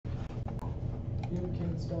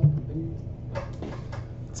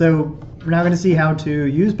So we're now going to see how to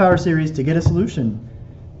use power series to get a solution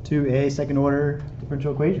to a second order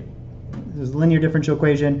differential equation. This is a linear differential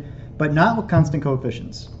equation, but not with constant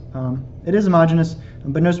coefficients. It is homogeneous,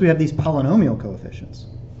 but notice we have these polynomial coefficients,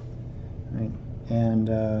 right? And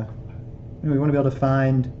we want to be able to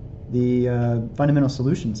find the fundamental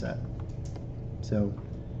solution set. So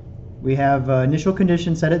we have initial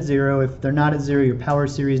conditions set at 0. If they're not at 0, your power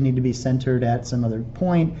series need to be centered at some other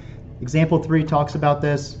point. Example 3 talks about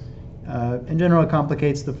this. In general, it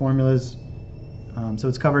complicates the formulas. So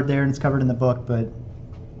it's covered there and it's covered in the book, but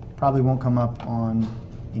probably won't come up on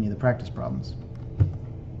any of the practice problems.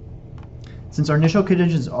 Since our initial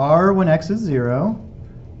conditions are when x is 0,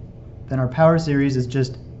 then our power series is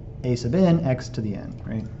just a sub n x to the n,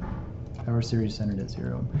 right? Power series centered at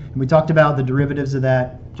 0. And we talked about the derivatives of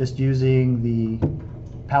that just using the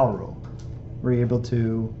power rule. We're able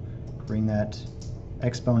to bring that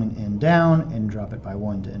exponent n down and drop it by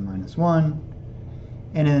 1 to n minus 1.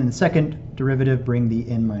 And in the second derivative, bring the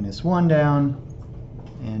n minus 1 down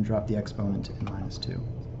and drop the exponent to n minus 2.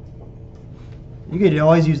 You could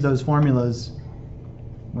always use those formulas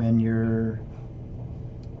when your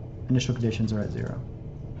initial conditions are at 0.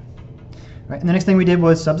 Right, and the next thing we did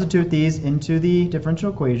was substitute these into the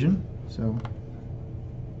differential equation. So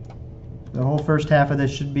the whole first half of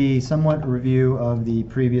this should be somewhat a review of the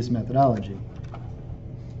previous methodology.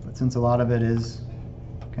 But since a lot of it is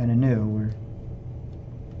kind of new, we're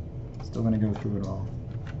still going to go through it all.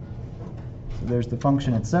 So there's the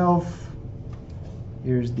function itself.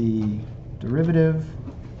 Here's the derivative.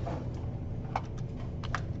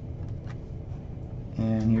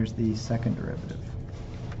 And here's the second derivative.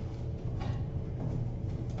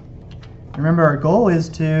 Remember, our goal is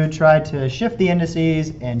to try to shift the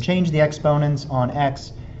indices and change the exponents on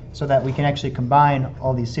x so that we can actually combine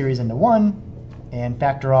all these series into one and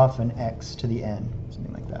factor off an x to the n,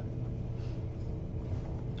 something like that.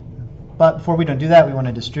 But before we don't do that, we want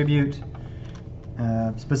to distribute,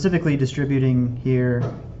 specifically distributing here,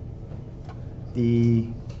 the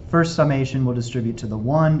first summation will distribute to the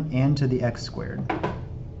 1 and to the x squared.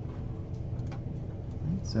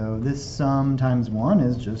 So this sum times 1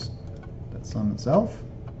 is just that sum itself.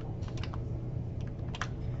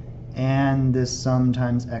 And this sum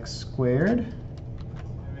times x squared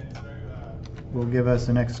will give us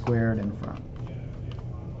an x squared in front.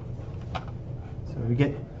 So we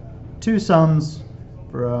get two sums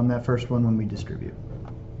from that first one when we distribute.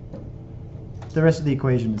 The rest of the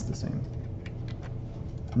equation is the same.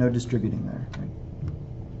 No distributing there, right?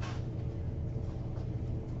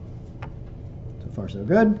 So far so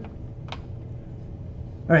good.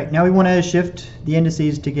 All right, now we want to shift the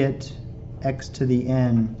indices to get x to the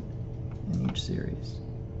n in each series.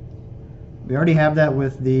 We already have that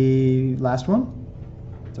with the last one.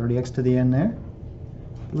 It's already x to the n there.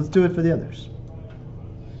 But let's do it for the others.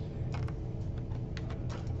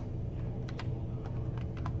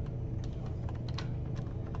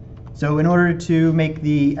 So in order to make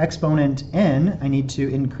the exponent n, I need to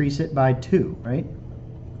increase it by 2, right?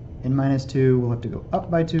 N minus 2, we'll have to go up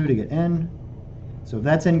by 2 to get n. So if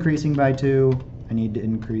that's increasing by 2, I need to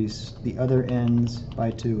increase the other n's by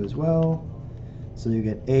 2 as well. So you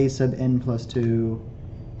get a sub n plus 2,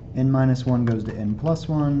 n minus 1 goes to n plus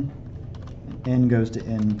 1, and n goes to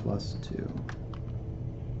n plus 2.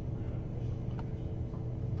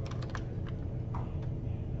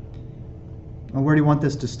 Well, where do you want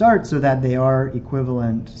this to start so that they are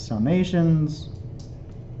equivalent summations?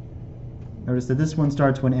 Notice that this one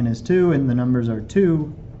starts when n is 2 and the numbers are 2,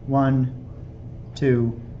 1,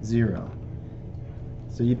 2, 0.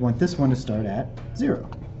 So you'd want this one to start at 0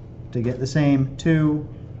 to get the same 2,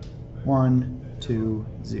 1, 2,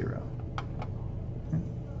 0.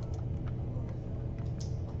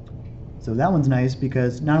 So that one's nice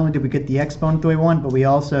because not only did we get the exponent the way we want, but we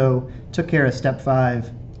also took care of step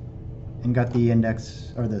 5 and got the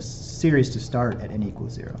index or the series to start at n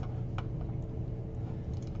equals 0.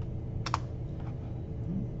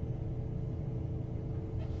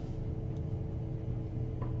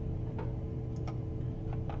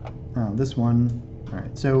 Oh, this one. All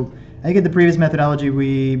right. So I think in the previous methodology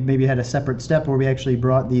we maybe had a separate step where we actually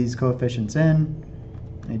brought these coefficients in.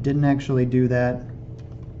 I didn't actually do that.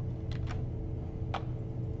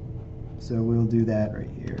 So we'll do that right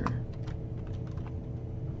here.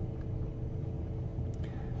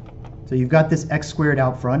 So you've got this x squared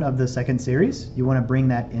out front of the second series. You want to bring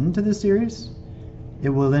that into the series. It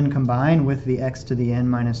will then combine with the x to the n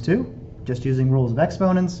minus 2. Just using rules of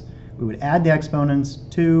exponents, we would add the exponents.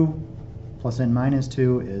 2 plus n minus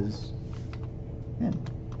 2 is n.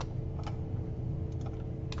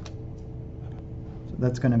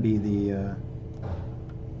 that's going to be the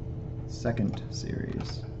second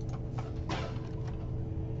series.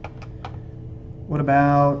 What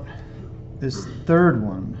about this third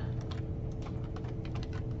one?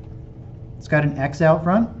 It's got an x out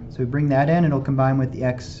front, so we bring that in, it'll combine with the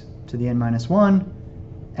x to the n minus 1.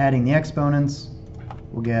 Adding the exponents,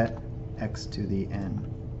 we'll get x to the n.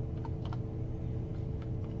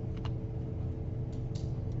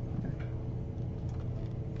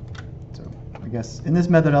 I guess in this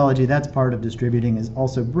methodology, that's part of distributing, is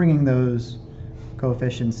also bringing those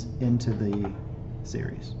coefficients into the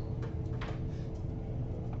series.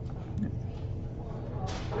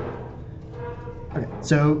 Okay,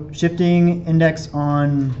 so shifting index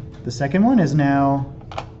on the second one is now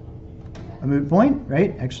a moot point,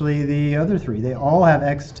 right? Actually, the other three, they all have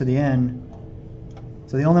x to the n.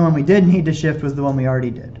 So the only one we did need to shift was the one we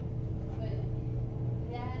already did.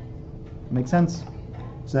 Make sense?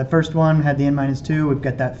 So that first one had the n minus 2, we've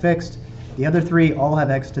got that fixed. The other three all have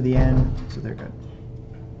x to the n, so they're good.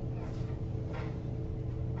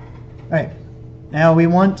 All right, now we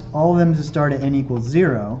want all of them to start at n equals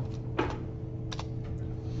 0.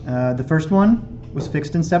 The first one was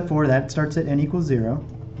fixed in step 4, that starts at n equals 0.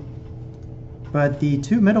 But the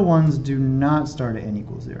two middle ones do not start at n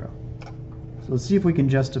equals 0. So let's see if we can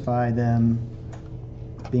justify them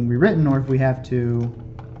being rewritten, or if we have to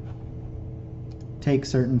take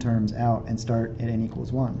certain terms out and start at n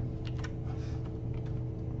equals 1.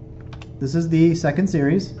 This is the second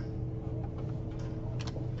series.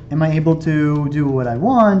 Am I able to do what I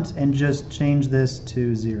want and just change this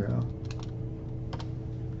to 0?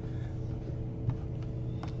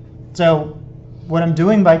 So what I'm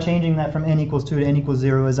doing by changing that from n equals 2 to n equals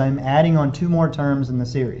 0 is I'm adding on 2 more terms in the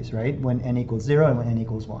series, right? When n equals 0 and when n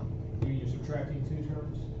equals 1. You're subtracting 2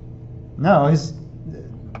 terms? No,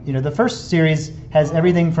 the first series has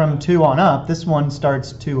everything from 2 on up. This one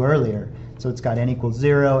starts 2 earlier. So it's got n equals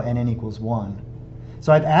 0 and n equals 1.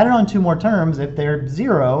 So I've added on 2 more terms. If they're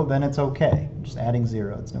 0, then it's okay. Just adding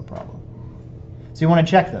 0, it's no problem. So you want to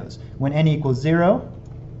check those. When n equals 0,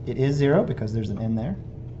 it is 0 because there's an n there.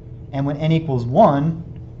 And when n equals 1,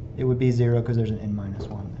 it would be 0 because there's an n minus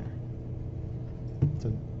 1 there.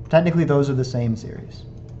 So technically those are the same series.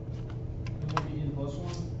 And what would be n plus 1?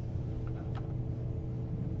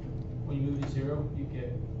 When you move to 0, you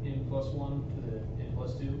get n plus 1 to the n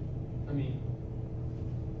plus 2? I mean...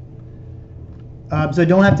 So I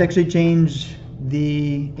don't have to actually change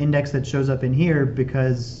the index that shows up in here,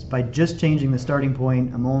 because by just changing the starting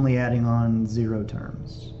point, I'm only adding on 0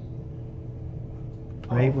 terms.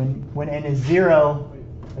 Right? When n is 0,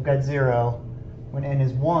 I've got 0. When n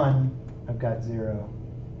is 1, I've got 0.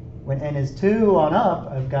 When n is 2 on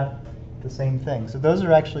up, I've got the same thing. So those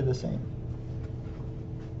are actually the same.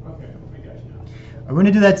 Okay, I got you now. I'm going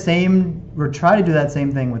to do that same, or try to do that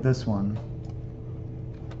same thing with this one.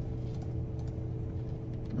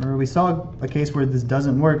 Or we saw a case where this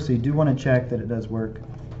doesn't work, so you do want to check that it does work.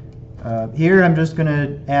 Here I'm just going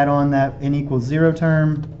to add on that n equals 0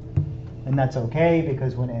 term, and that's okay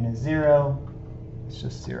because when n is 0, it's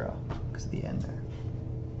just 0 because of the n there.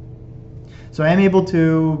 So I am able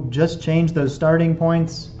to just change those starting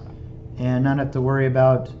points and not have to worry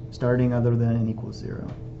about starting other than n equals 0.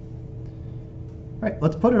 All right,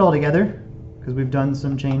 let's put it all together because we've done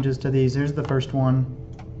some changes to these. Here's the first one.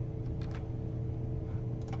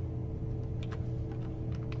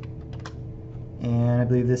 And I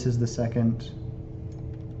believe this is the second.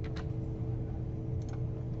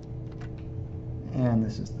 And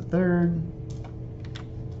this is the third.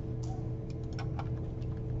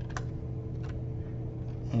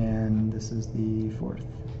 And this is the fourth.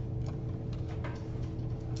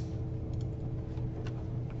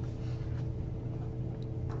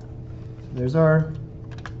 So there's our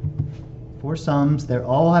 4 sums. They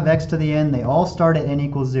all have x to the n. They all start at n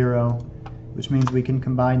equals 0, which means we can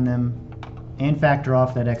combine them and factor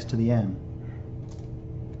off that x to the n.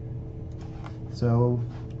 So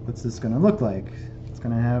what's this going to look like? It's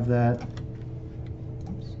going to have that.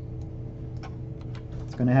 Oops.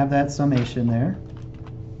 It's going to have that summation there,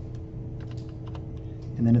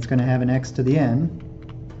 and then it's going to have an x to the n.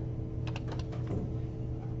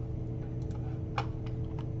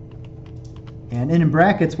 And in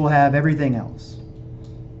brackets, we'll have everything else.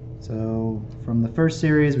 So from the first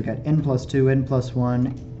series, we got n plus 2, n plus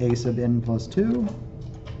 1, a sub n plus 2.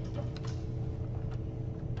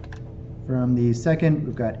 From the second,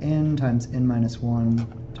 we've got n times n minus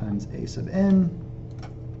 1 times a sub n.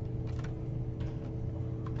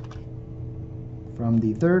 From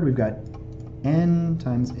the third, we've got n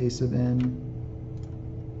times a sub n.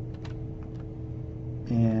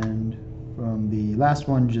 And from the last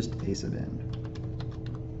one, just a sub n.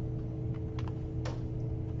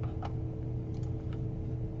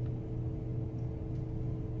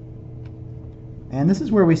 And this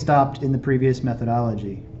is where we stopped in the previous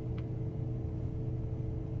methodology.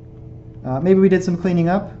 Maybe we did some cleaning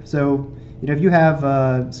up. So, if you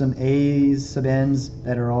have some A's sub n's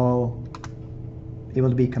that are all able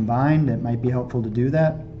to be combined, it might be helpful to do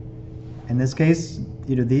that. In this case,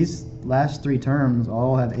 these last three terms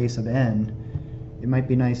all have A sub n. It might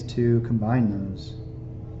be nice to combine those.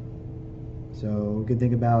 So we could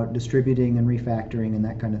think about distributing and refactoring and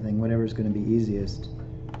that kind of thing, whatever's going to be easiest.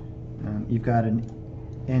 You've got an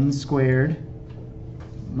n squared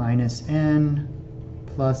minus n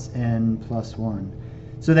plus 1.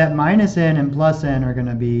 So that minus n and plus n are going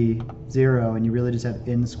to be 0, and you really just have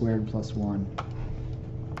n squared plus 1.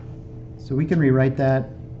 So we can rewrite that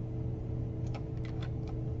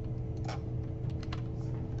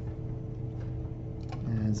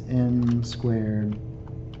as n squared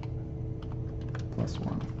plus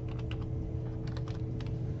 1.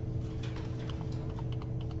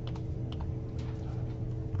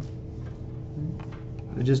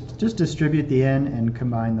 So just distribute the n and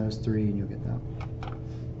combine those three, and you'll get that.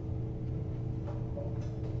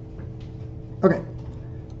 Okay.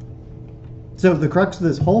 So the crux of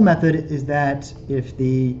this whole method is that if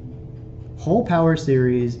the whole power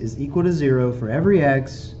series is equal to 0 for every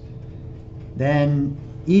x, then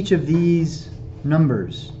each of these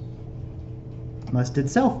numbers must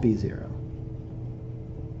itself be 0.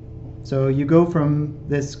 So you go from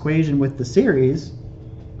this equation with the series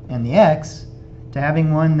and the x to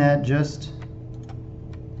having one that just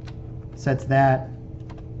sets that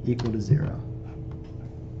equal to 0.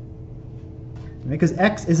 Because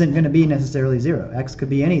x isn't going to be necessarily 0. X could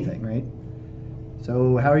be anything, right?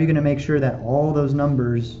 So how are you going to make sure that all those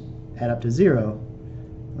numbers add up to 0?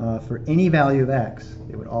 For any value of x,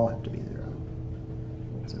 they would all have to be 0.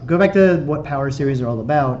 So go back to what power series are all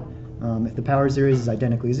about. If the power series is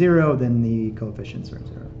identically 0, then the coefficients are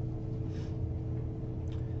 0.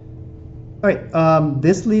 All right,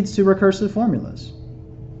 this leads to recursive formulas.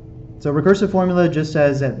 So recursive formula just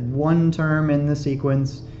says that one term in the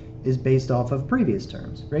sequence is based off of previous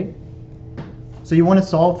terms, right? So you want to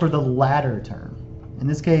solve for the latter term. In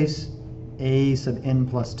this case, a sub n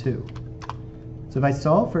plus 2. So if I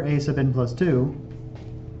solve for a sub n plus 2,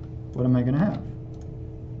 what am I going to have?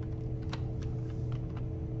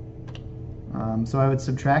 So I would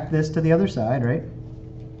subtract this to the other side, right?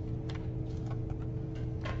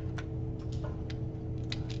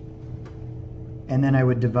 And then I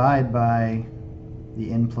would divide by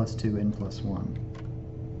the n plus 2, n plus 1.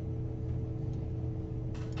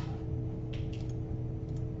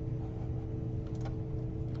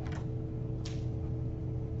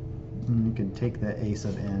 And you can take the a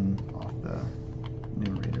sub n off the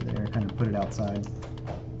numerator there, kind of put it outside.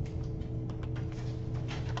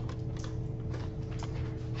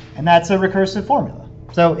 And that's a recursive formula.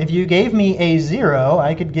 So if you gave me a 0,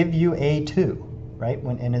 I could give you a 2, right,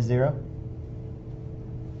 when n is 0.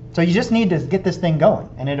 So you just need to get this thing going,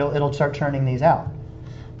 and it'll start churning these out.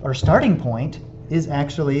 Our starting point is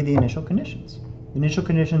actually the initial conditions. The initial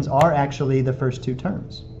conditions are actually the first two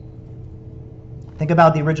terms. Think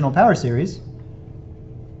about the original power series.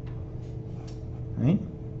 Right?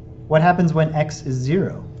 What happens when x is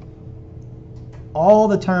 0? All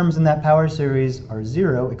the terms in that power series are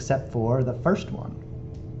 0 except for the first one,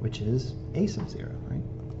 which is a sub 0. Right?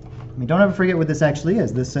 I mean, don't ever forget what this actually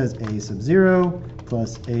is. This says a sub 0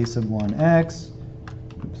 plus a sub 1x,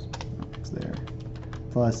 oops, x there,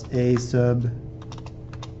 plus a sub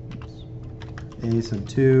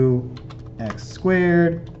 2 x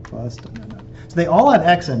squared plus, so they all have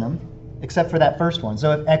x in them except for that first one.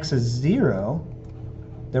 So if x is 0,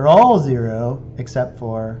 they're all 0 except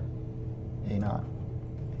for a naught.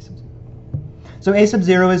 A sub 0. So a sub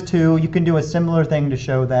 0 is 2. You can do a similar thing to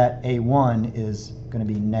show that a1 is going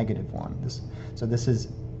to be negative 1. So this is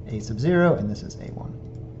a sub 0 and this is a1.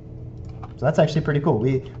 So that's actually pretty cool.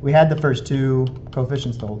 We had the first two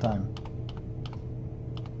coefficients the whole time.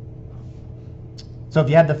 So if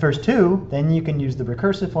you have the first two, then you can use the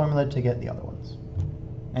recursive formula to get the other ones.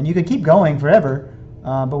 And you could keep going forever,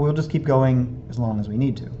 but we'll just keep going as long as we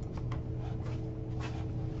need to.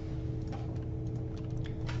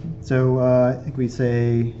 So I think we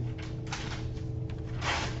say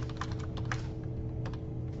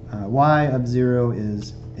y of 0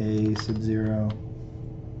 is a sub 0,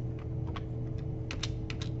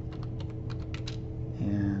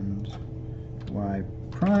 and y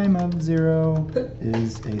prime of 0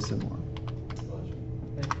 is a sub 1.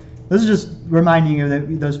 This is just reminding you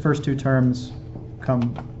that those first two terms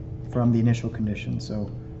come from the initial condition. So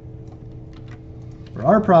for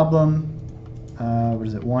our problem, what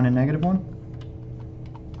is it, 1 and negative 1?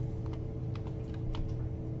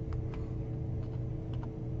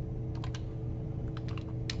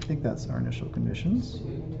 think that's our initial conditions.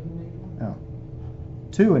 Oh,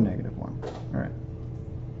 2 and -1. All right.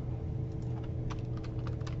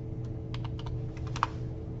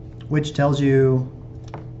 Which tells you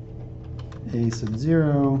a sub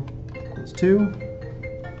 0 equals 2,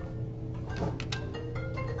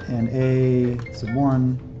 and a sub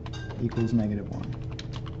 1 equals -1.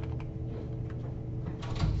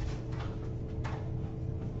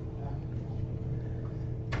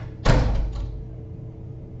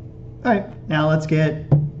 All right, now let's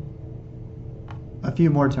get a few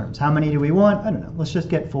more terms. How many do we want? I don't know. Let's just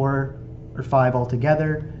get 4 or 5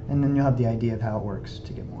 altogether, and then you'll have the idea of how it works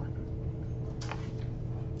to get more.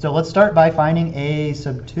 So let's start by finding a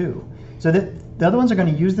sub 2. So the other ones are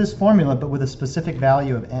going to use this formula, but with a specific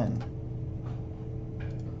value of n.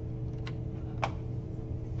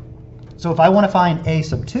 So if I want to find a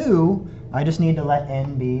sub 2, I just need to let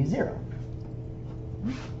n be 0.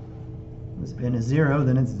 If n is 0,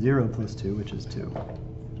 then it's 0 plus 2, which is 2.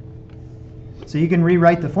 So you can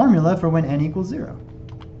rewrite the formula for when n equals 0.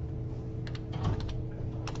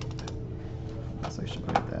 So I should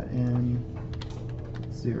write that in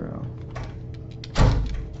 0.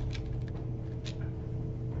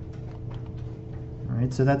 All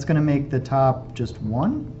right, so that's going to make the top just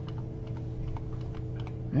 1.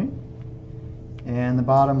 Right? And the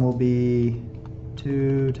bottom will be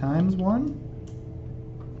 2 times 1,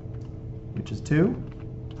 which is 2.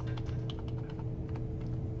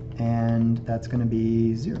 And that's going to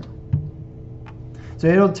be 0. So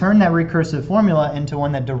it'll turn that recursive formula into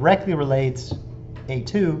one that directly relates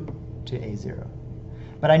A2 to A0.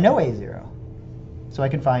 But I know A0, so I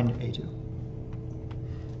can find A2.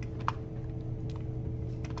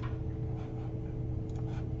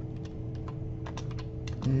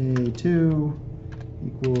 A2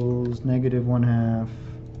 equals -1/2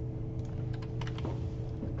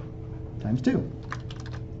 times 2,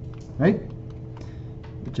 right?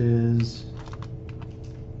 Which is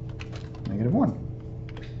 -1.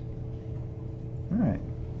 All right.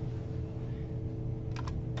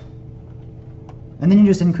 And then you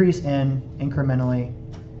just increase n incrementally.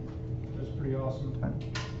 That's pretty awesome.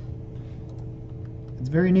 It's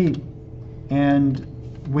very neat. And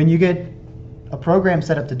when you get a program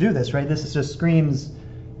set up to do this, right? This is just Scream's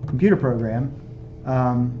computer program.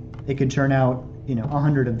 It could churn out,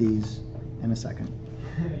 100 of these in a second.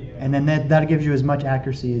 Yeah. And then that gives you as much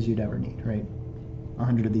accuracy as you'd ever need, right?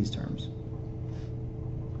 100 of these terms.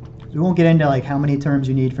 So we won't get into like how many terms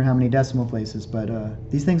you need for how many decimal places, but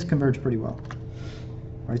these things converge pretty well.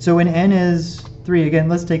 All right, so when n is 3, again,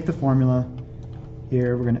 let's take the formula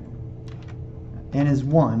here. N is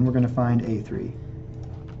 1, we're going to find A3.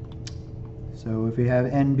 So if we have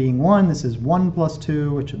n being 1, this is 1 plus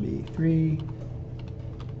 2, which will be 3.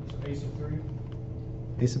 So A sub 3?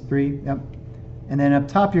 A sub 3, yep. And then up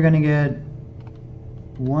top you're going to get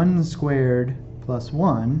 1 squared plus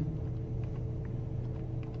 1,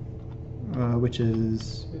 which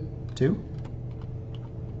is 2.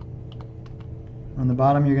 On the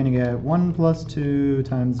bottom you're going to get 1 plus 2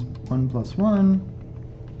 times 1 plus 1,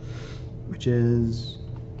 which is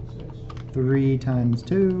 3 times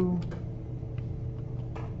 2,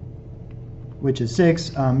 which is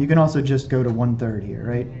 6. You can also just go to 1/3 here,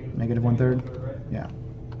 right? Negative 1/3? Right? Yeah.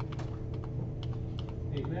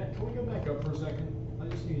 Hey, Matt, can we go back up for a second? I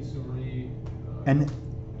just need some And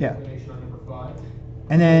yeah. explanation on number 5.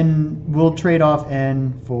 And then we'll trade off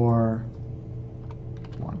n for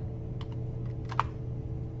 1.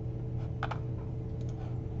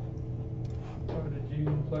 Or did you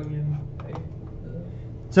plug in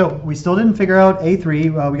So we still didn't figure out A3.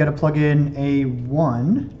 We got to plug in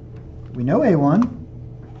A1. We know A1.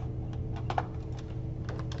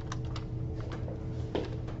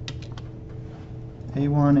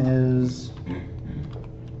 A1 is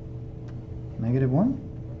 -1.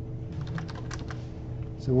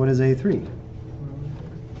 So what is A3?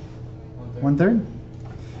 1/3.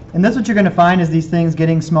 And that's what you're going to find is these things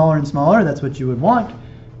getting smaller and smaller. That's what you would want.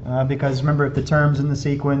 Because remember, if the terms in the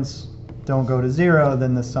sequence don't go to 0,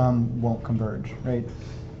 then the sum won't converge, right?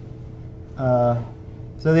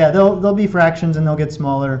 So yeah, they'll be fractions and they'll get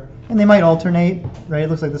smaller, and they might alternate, right? It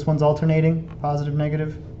looks like this one's alternating, positive,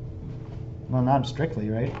 negative. Well, not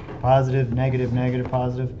strictly, right? Positive, negative, negative,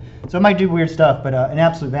 positive. So it might do weird stuff, but in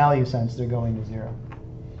absolute value sense, they're going to 0.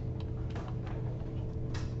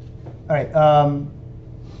 All right.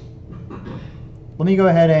 Let me go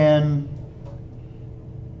ahead and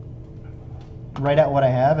write out what I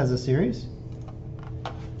have as a series,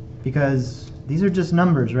 because these are just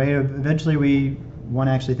numbers, right? Eventually we want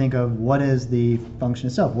to actually think of what is the function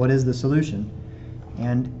itself, what is the solution,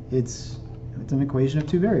 and it's an equation of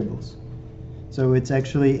 2 variables. So it's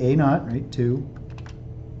actually a naught, right? 2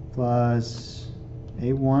 plus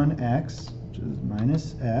a1x, which is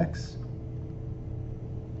minus x,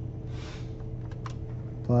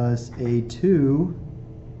 plus a2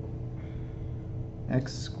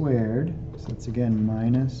 x squared, so that's again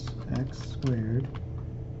minus x squared,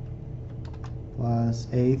 plus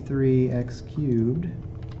a3 x cubed,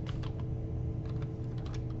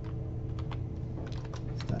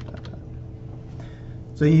 dot, dot, dot.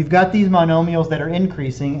 So you've got these monomials that are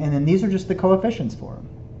increasing, and then these are just the coefficients for them,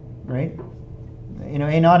 right? You know,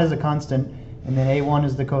 a naught is a constant, and then a1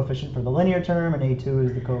 is the coefficient for the linear term, and a2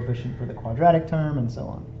 is the coefficient for the quadratic term, and so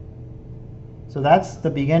on. So that's the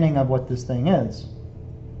beginning of what this thing is.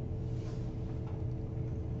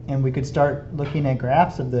 And we could start looking at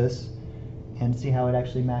graphs of this and see how it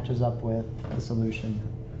actually matches up with the solution.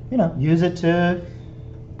 You know, use it to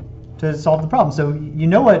solve the problem. So you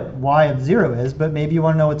know what y of 0 is, but maybe you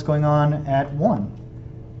want to know what's going on at 1.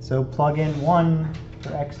 So plug in 1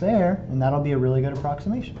 for x there, and that'll be a really good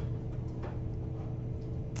approximation.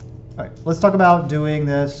 All right, let's talk about doing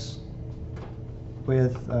this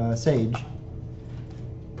with Sage.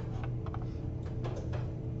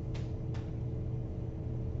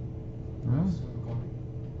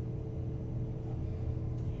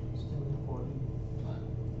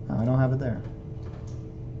 Oh, I don't have it there.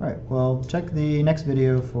 All right, well, check the next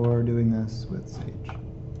video for doing this with Sage.